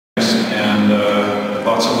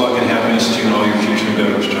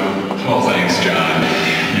John.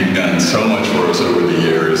 You've done so much for us over the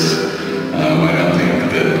years. I don't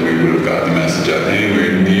think that we would have got the message out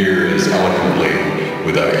anywhere near as eloquently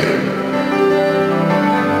without you.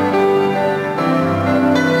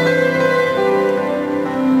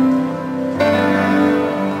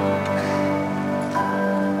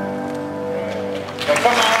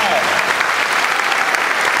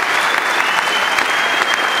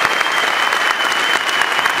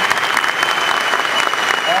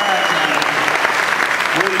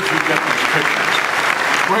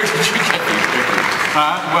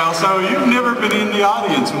 Well, so you've never been in the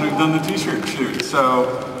audience when we've done the t-shirt shoot, so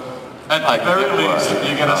at the very least,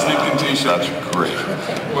 you get a sneaking t-shirt. That's great.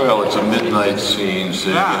 Well, it's a midnight scene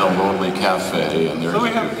sitting in a lonely cafe, and there's... So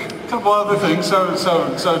we have a couple other things. So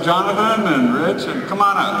Jonathan and Rich, and come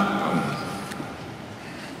on up.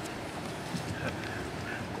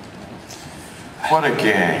 What a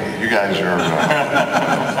gang. You guys are...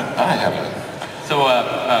 I haven't... So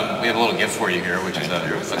we have a little gift for you here, which is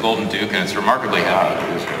a Golden Duke, and it's remarkably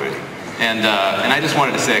heavy. It is heavy. And I just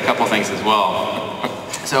wanted to say a couple things as well.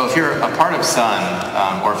 So if you're a part of Sun,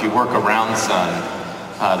 or if you work around Sun,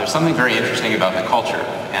 there's something very interesting about the culture.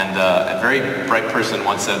 And a very bright person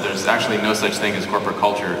once said there's actually no such thing as corporate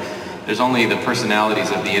culture. There's only the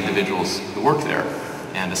personalities of the individuals who work there,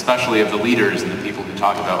 and especially of the leaders and the people who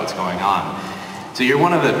talk about what's going on. So you're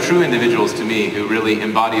one of the true individuals to me who really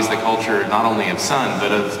embodies the culture not only of Sun,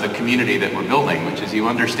 but of the community that we're building, which is you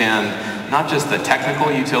understand not just the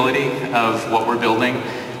technical utility of what we're building,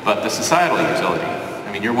 but the societal utility.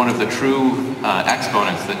 I mean, you're one of the true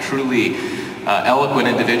exponents, the truly eloquent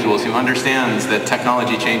individuals who understands that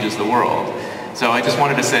technology changes the world. So I just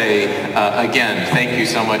wanted to say, again, thank you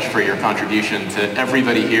so much for your contribution to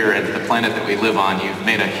everybody here and to the planet that we live on. You've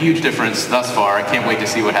made a huge difference thus far. I can't wait to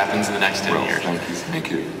see what happens in the next 10 years. Thank you, thank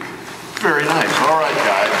you. Very nice. All right,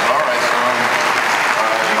 guys. All right, son.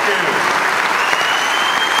 Thank you.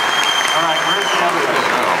 All right, where's the other thing?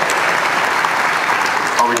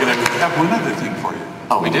 Are we going to... We have one other thing for you.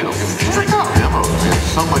 Oh, we do? Check out demos. We have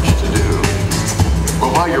so much to do. Well,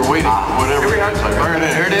 while you're waiting, whatever. Here we are.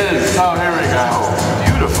 Here it is. Oh, here we go.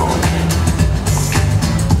 Beautiful.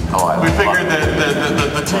 Oh, We figured that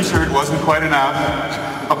the t-shirt wasn't quite enough.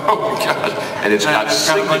 Oh, God. And it's got a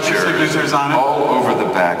bunch of signatures on it. all over the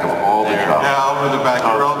back of all the jobs. Yeah, all over the back.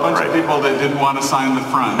 There were a bunch of people that didn't want to sign the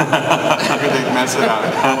front. Figured they'd mess it up.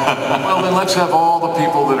 Well, then let's have all the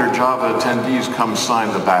people that are Java attendees come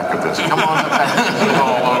sign the back of this. Come on, the back. It's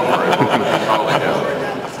all over it. We'll put it all together.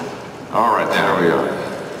 All right, there we are.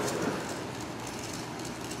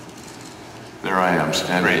 There I am,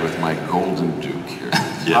 standing with my Golden Duke here.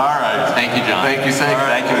 Yeah. All right. Thank you, John. Thank you,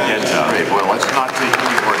 thank you again, John. Great. Well, let's not take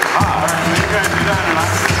any more time. All right, you guys are done, and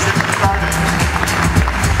I'm just getting started.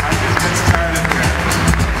 Here.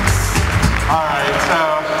 All right,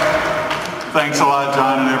 so thanks a lot,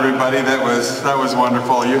 John and everybody. That was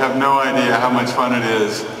wonderful. You have no idea how much fun it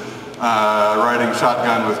is riding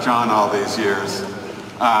shotgun with John all these years.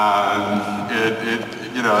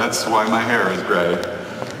 You know, that's why my hair is gray.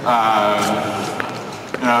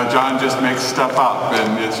 You know, John just makes stuff up,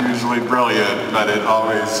 and it's usually brilliant, but it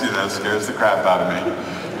always, you know, scares the crap out of me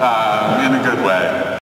in a good way.